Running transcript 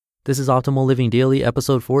This is Optimal Living Daily,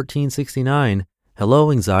 episode 1469.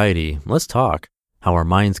 Hello, Anxiety. Let's talk. How Our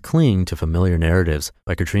Minds Cling to Familiar Narratives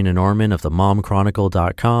by Katrina Norman of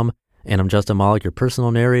themomchronicle.com. And I'm Justin Malik, your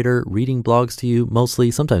personal narrator, reading blogs to you,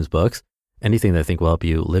 mostly, sometimes books, anything that I think will help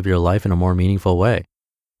you live your life in a more meaningful way.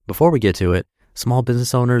 Before we get to it, small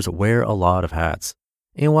business owners wear a lot of hats.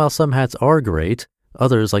 And while some hats are great,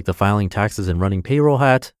 others, like the filing taxes and running payroll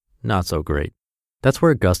hat, not so great. That's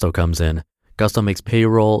where Gusto comes in. Gusto makes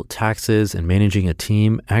payroll, taxes, and managing a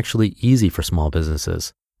team actually easy for small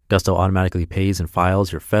businesses. Gusto automatically pays and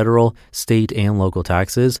files your federal, state, and local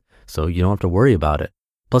taxes, so you don't have to worry about it.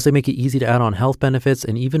 Plus, they make it easy to add on health benefits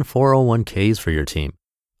and even 401ks for your team.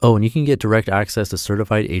 Oh, and you can get direct access to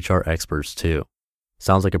certified HR experts too.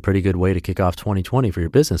 Sounds like a pretty good way to kick off 2020 for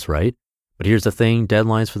your business, right? But here's the thing,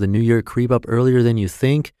 deadlines for the new year creep up earlier than you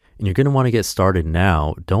think, and you're going to want to get started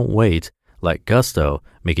now. Don't wait. Let Gusto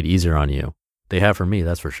make it easier on you. They have for me,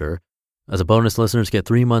 that's for sure. As a bonus, listeners get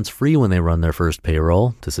 3 months free when they run their first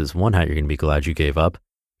payroll. This is one hat you're going to be glad you gave up.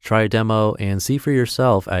 Try a demo and see for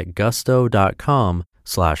yourself at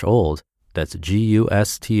gusto.com/old. That's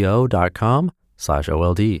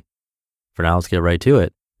gusto.com/OLD. For now, let's get right to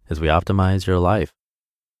it as we optimize your life.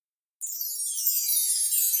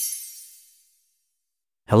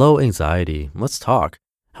 Hello, Anxiety. Let's talk.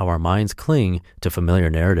 How Our Minds Cling to Familiar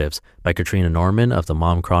Narratives by Katrina Norman of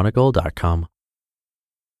themomchronicle.com.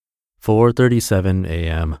 4:37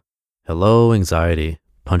 a.m. Hello, Anxiety.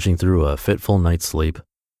 Punching through a fitful night's sleep.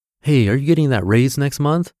 Hey, are you getting that raise next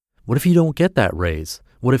month? What if you don't get that raise?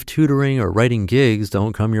 What if tutoring or writing gigs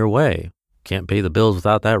don't come your way? Can't pay the bills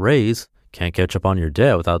without that raise. Can't catch up on your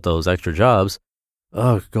debt without those extra jobs.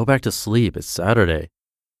 Ugh, go back to sleep. It's Saturday.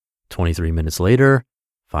 23 minutes later,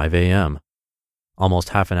 5 a.m. Almost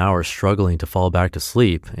half an hour struggling to fall back to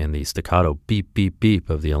sleep, and the staccato beep, beep, beep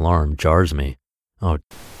of the alarm jars me. Oh,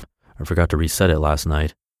 I forgot to reset it last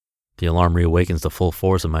night. The alarm reawakens the full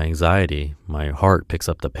force of my anxiety. My heart picks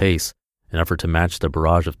up the pace, an effort to match the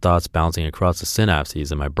barrage of thoughts bouncing across the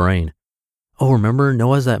synapses in my brain. Oh, remember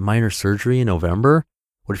Noah's that minor surgery in November?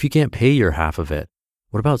 What if you can't pay your half of it?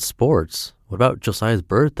 What about sports? What about Josiah's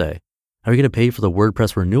birthday? How are you going to pay for the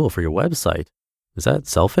WordPress renewal for your website? Is that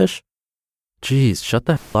selfish? Geez, shut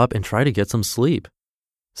the hell up and try to get some sleep.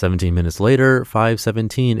 17 minutes later,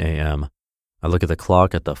 5:17 a.m. I look at the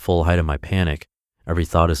clock at the full height of my panic. Every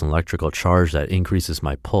thought is an electrical charge that increases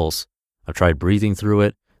my pulse. I've tried breathing through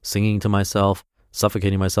it, singing to myself,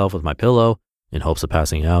 suffocating myself with my pillow in hopes of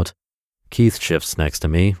passing out. Keith shifts next to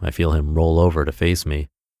me. I feel him roll over to face me.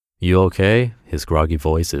 You okay? His groggy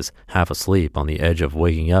voice is half asleep, on the edge of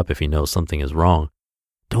waking up if he knows something is wrong.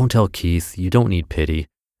 Don't tell Keith. You don't need pity.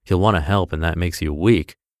 He'll want to help, and that makes you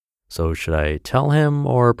weak. So should I tell him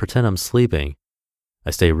or pretend I'm sleeping? I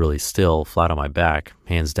stay really still, flat on my back,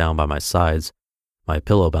 hands down by my sides. My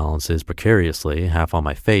pillow balances precariously, half on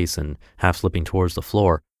my face and half slipping towards the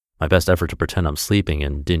floor, my best effort to pretend I'm sleeping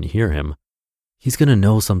and didn't hear him. He's going to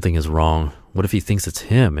know something is wrong. What if he thinks it's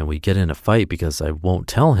him and we get in a fight because I won't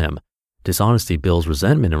tell him? Dishonesty builds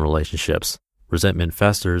resentment in relationships. Resentment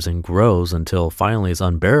festers and grows until finally it's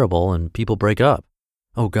unbearable and people break up.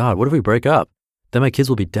 Oh God, what if we break up? Then my kids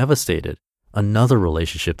will be devastated. Another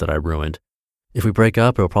relationship that I ruined. If we break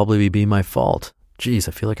up, it'll probably be my fault. Geez,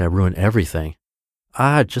 I feel like I ruined everything.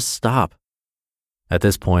 Just stop. At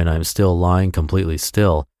this point, I'm still lying completely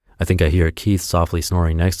still. I think I hear Keith softly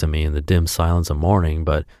snoring next to me in the dim silence of morning,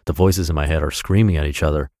 but the voices in my head are screaming at each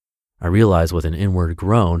other. I realize with an inward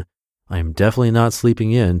groan, I am definitely not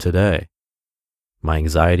sleeping in today. My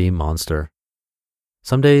anxiety monster.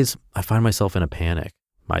 Some days, I find myself in a panic.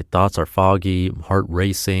 My thoughts are foggy, heart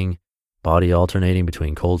racing, body alternating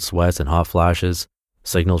between cold sweats and hot flashes,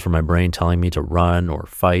 signals from my brain telling me to run or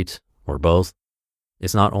fight or both.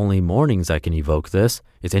 It's not only mornings that can evoke this,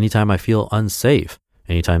 it's anytime I feel unsafe,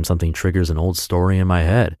 anytime something triggers an old story in my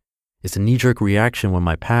head. It's a knee-jerk reaction when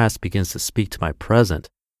my past begins to speak to my present.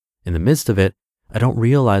 In the midst of it, I don't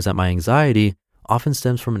realize that my anxiety often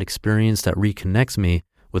stems from an experience that reconnects me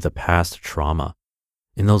with a past trauma.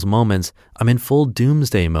 In those moments, I'm in full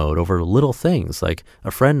doomsday mode over little things like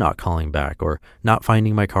a friend not calling back or not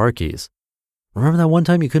finding my car keys. Remember that one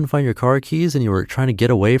time you couldn't find your car keys and you were trying to get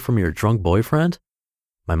away from your drunk boyfriend?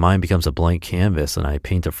 My mind becomes a blank canvas and I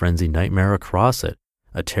paint a frenzied nightmare across it,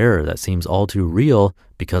 a terror that seems all too real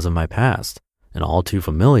because of my past, an all too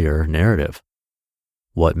familiar narrative.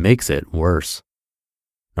 What makes it worse?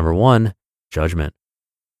 Number 1, judgment.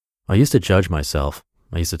 I used to judge myself.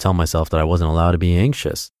 I used to tell myself that I wasn't allowed to be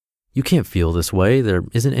anxious. You can't feel this way. There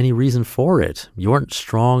isn't any reason for it. You aren't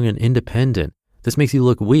strong and independent. This makes you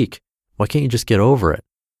look weak. Why can't you just get over it?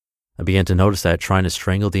 I began to notice that trying to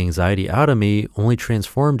strangle the anxiety out of me only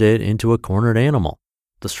transformed it into a cornered animal.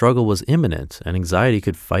 The struggle was imminent, and anxiety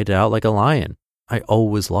could fight it out like a lion. I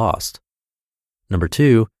always lost. Number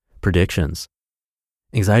 2, predictions.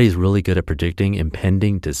 Anxiety is really good at predicting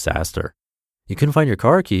impending disaster. You couldn't find your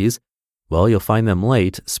car keys? Well, you'll find them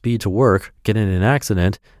late, speed to work, get in an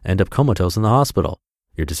accident, end up comatose in the hospital.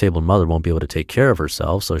 Your disabled mother won't be able to take care of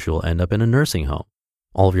herself, so she will end up in a nursing home.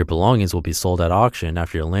 All of your belongings will be sold at auction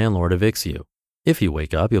after your landlord evicts you. If you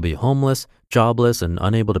wake up, you'll be homeless, jobless, and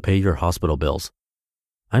unable to pay your hospital bills.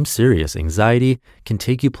 I'm serious, anxiety can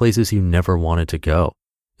take you places you never wanted to go.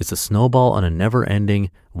 It's a snowball on a never-ending,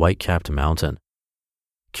 white-capped mountain.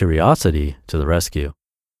 Curiosity to the rescue.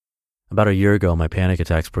 About a year ago, my panic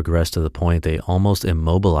attacks progressed to the point they almost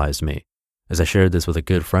immobilized me. As I shared this with a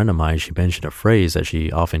good friend of mine, she mentioned a phrase that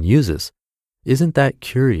she often uses. Isn't that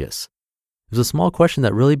curious? It was a small question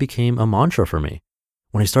that really became a mantra for me.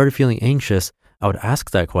 When I started feeling anxious, I would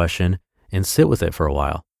ask that question and sit with it for a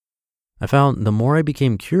while. I found the more I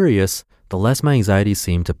became curious, the less my anxiety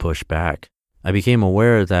seemed to push back. I became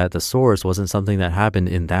aware that the source wasn't something that happened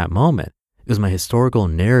in that moment. It was my historical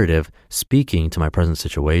narrative speaking to my present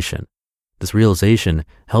situation. This realization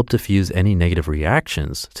helped diffuse any negative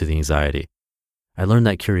reactions to the anxiety. I learned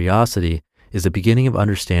that curiosity is the beginning of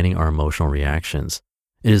understanding our emotional reactions.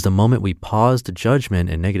 It is the moment we pause the judgment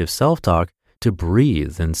and negative self-talk to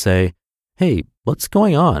breathe and say, hey, what's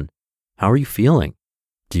going on? How are you feeling?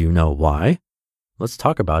 Do you know why? Let's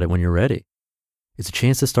talk about it when you're ready. It's a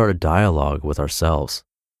chance to start a dialogue with ourselves.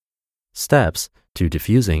 Steps to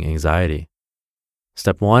diffusing anxiety.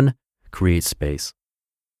 Step 1, create space.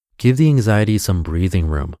 Give the anxiety some breathing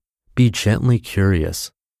room. Be gently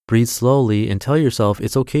curious. Breathe slowly and tell yourself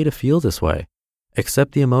it's okay to feel this way.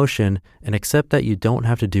 Accept the emotion and accept that you don't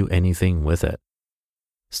have to do anything with it.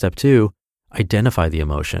 Step 2, identify the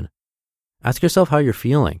emotion. Ask yourself how you're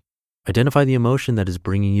feeling. Identify the emotion that is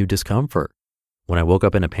bringing you discomfort. When I woke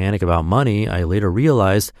up in a panic about money, I later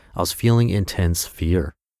realized I was feeling intense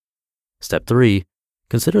fear. Step 3,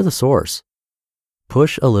 consider the source.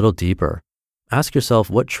 Push a little deeper. Ask yourself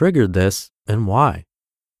what triggered this and why.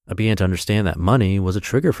 I began to understand that money was a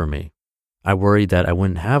trigger for me. I worried that I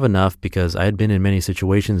wouldn't have enough because I had been in many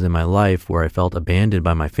situations in my life where I felt abandoned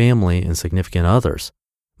by my family and significant others.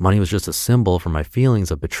 Money was just a symbol for my feelings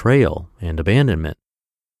of betrayal and abandonment.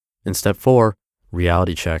 In step 4,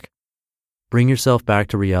 reality check. Bring yourself back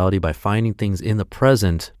to reality by finding things in the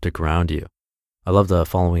present to ground you. I love the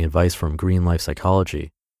following advice from Green Life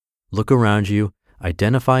Psychology. Look around you,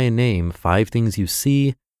 identify and name 5 things you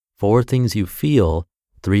see, 4 things you feel,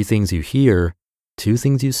 3 things you hear, 2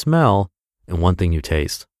 things you smell, and 1 thing you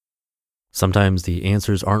taste. Sometimes the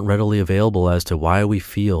answers aren't readily available as to why we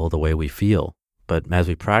feel the way we feel, but as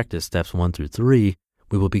we practice steps 1 through 3,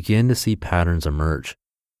 we will begin to see patterns emerge.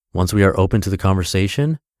 Once we are open to the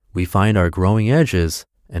conversation, we find our growing edges,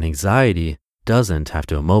 and anxiety doesn't have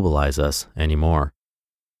to immobilize us anymore.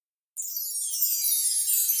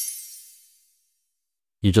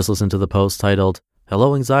 You just listened to the post titled,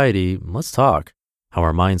 Hello Anxiety, Let's Talk, How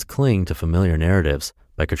Our Minds Cling to Familiar Narratives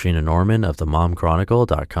by Katrina Norman of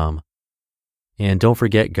themomchronicle.com. And don't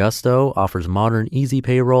forget, Gusto offers modern, easy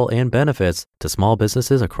payroll and benefits to small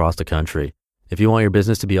businesses across the country. If you want your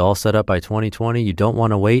business to be all set up by 2020, you don't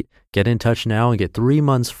want to wait. Get in touch now and get 3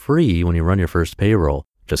 months free when you run your first payroll.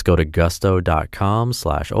 Just go to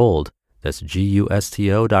gusto.com/old. That's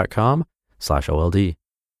gusto.com/old.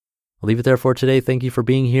 I'll leave it there for today. Thank you for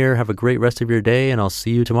being here. Have a great rest of your day, and I'll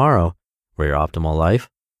see you tomorrow, where your optimal life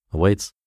awaits.